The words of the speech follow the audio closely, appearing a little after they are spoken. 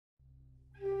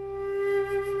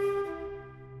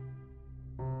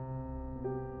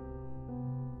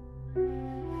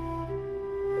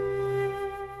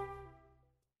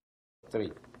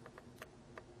three.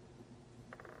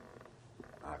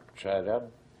 Aksharam,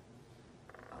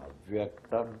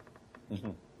 Avyaktam,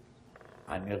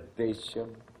 Anirdesham,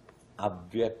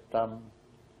 Avyaktam.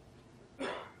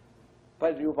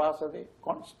 Paryupasade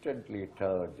constantly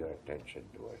turns your attention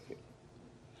towards it.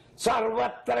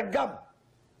 Sarvatragam.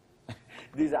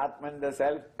 This Atman, the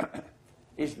self,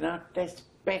 is not a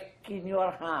speck in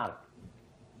your heart.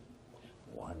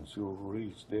 Once you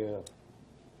reach there,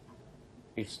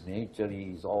 its nature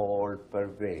is all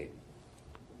pervading.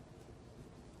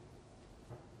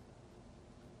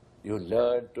 You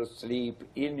learn to sleep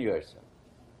in yourself.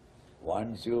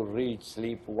 Once you reach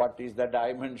sleep, what is the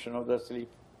dimension of the sleep?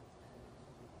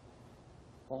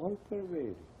 All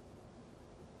pervading.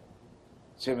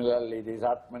 Similarly, this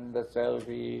Atman, the self,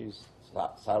 is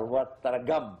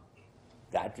sarvatragam,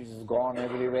 that which is gone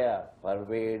everywhere,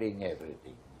 pervading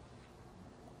everything.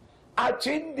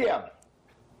 Achindyam,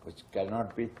 which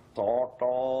cannot be thought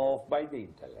of by the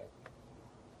intellect.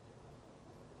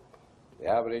 The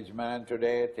average man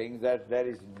today thinks that there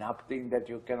is nothing that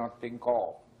you cannot think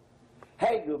of.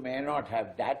 Hey, you may not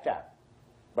have data,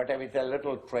 but with a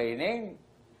little training,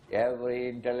 every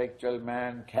intellectual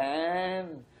man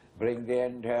can bring the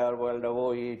entire world of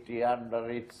OET under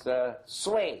its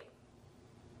sway.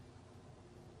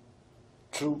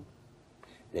 True,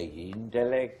 the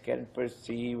intellect can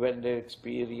perceive and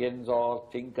experience or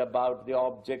think about the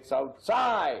objects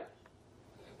outside.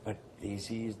 But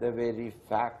this is the very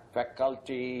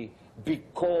faculty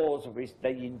because which the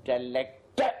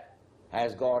intellect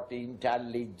has got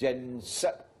intelligence.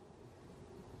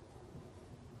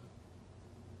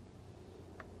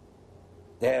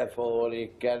 Therefore,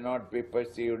 it cannot be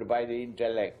perceived by the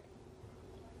intellect.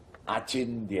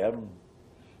 Achindyam,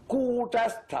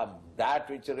 kutastham, that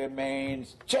which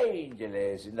remains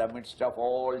changeless in the midst of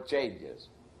all changes.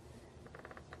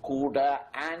 Kuta,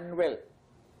 anvil.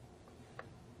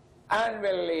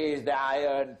 Anvil is the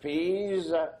iron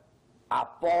piece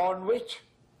upon which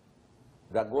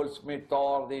the goldsmith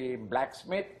or the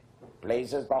blacksmith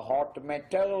places the hot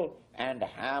metal and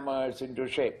hammers into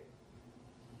shape.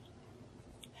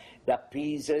 The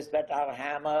pieces that are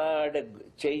hammered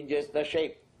changes the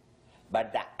shape,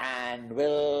 but the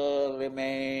anvil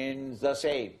remains the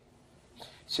same.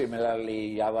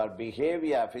 Similarly, our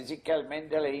behavior, physical,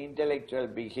 mental, intellectual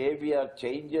behavior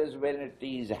changes when it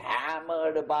is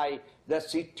hammered by the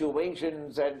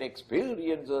situations and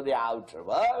experience of the outer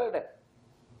world.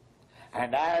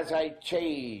 And as I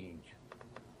change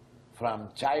from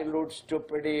childhood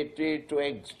stupidity to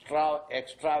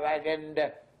extravagant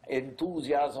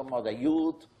enthusiasm of the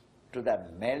youth, to the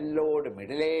mellowed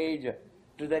middle age,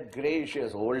 to the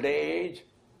gracious old age,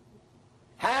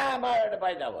 hammered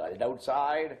by the world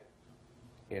outside,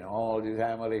 in all this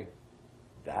hammering,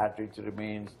 that which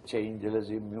remains changeless,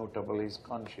 immutable is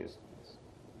consciousness.